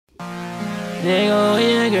They go,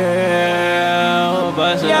 yeah, girl,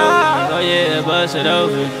 bust it open. Oh yeah, bust it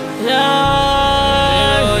open. Oh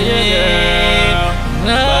yeah,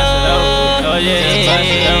 girl, oh yeah,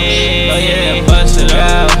 bust it open. Oh yeah, bust it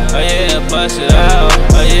out. Oh yeah, bust it out.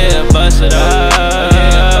 Oh yeah, bust it out.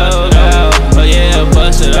 Oh yeah,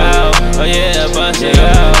 bust it out. Oh yeah, bust it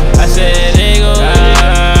out. I said they go,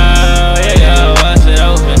 yeah, bust it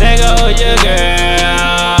open. They go, yeah, girl.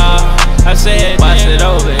 I said bust it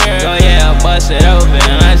open. Oh yeah, bust it open.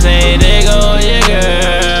 I say they go, yeah,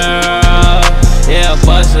 girl. Yeah,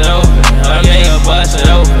 bust it open. I mean, bust it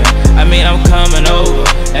open. I mean, I'm coming over.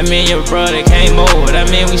 That mean your brother came over. That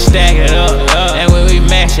mean we stack it up. And when we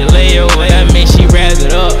mash it, lay over. That mean she wrap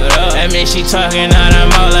it up. That mean she talking out her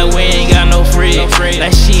mouth like we ain't got no free.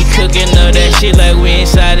 Like she cooking up that shit like we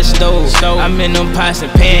inside the stove. I'm in them pots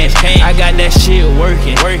and pans. I got that shit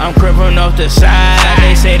working. I'm crippin' off the side.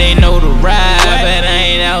 They say they know the ride, but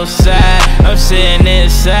I ain't outside. I'm sitting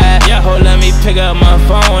inside. Hold, let me pick up my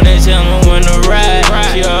phone and tell them when to ride.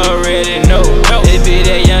 She already know. It be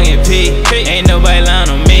that young and P. Ain't nobody lying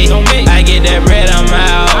on me. I get that bread, I'm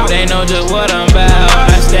out. They know just what I'm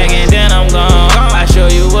about. I stack and then I'm gone. I show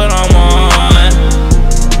you what I'm on.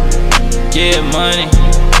 Get money.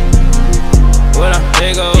 What up?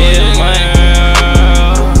 They go. Get money.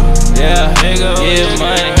 Yeah, they go. Get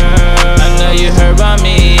money. I know you heard about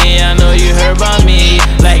me. I know you heard about me.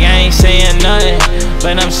 Like I ain't saying nothing,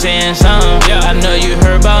 but I'm saying something. I know you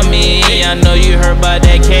heard about me. I know you heard about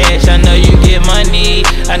that cash. I know you get money.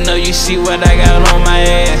 I know you see what I got on my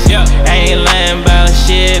ass. I ain't lying about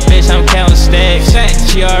shit, bitch, I'm counting stacks.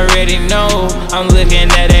 She already know I'm looking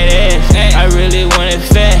at that ass. I really want it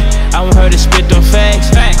fat. I want her to spit them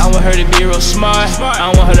facts. I want her to be real smart. I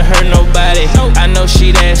don't want her to hurt nobody. I know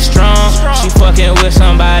she that strong. She fucking with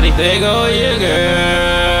somebody. They go, yeah,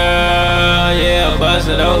 girl. Yeah, bust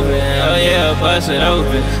it open. Oh yeah, bust it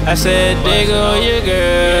open. I said, they go, yeah,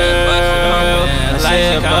 girl. I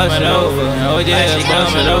said, bust it open. Oh yeah,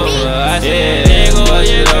 bust it over. I said, they go,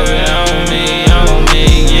 yeah, girl. On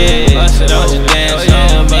me, yeah. Bust it open. Dance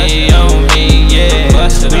on me, yeah.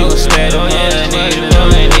 Bust it open. Oh yeah, need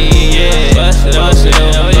money, yeah. Bust it open.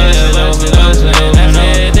 Oh yeah, bust it open. I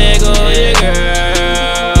said, they go, yeah, girl.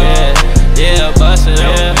 Yeah, bust it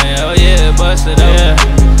open. Oh yeah, bust it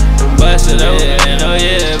open. Bust it open, oh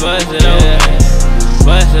yeah, bust it open.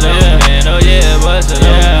 Bust it open, oh yeah, bust it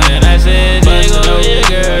open. I said, they go, yeah,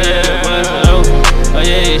 girl, yeah, bust it open. Oh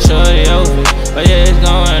yeah, it's shorty open. Oh yeah, it's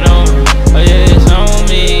going on. Oh yeah, it's on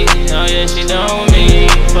me. Oh yeah, she on me.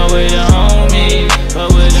 But with the home.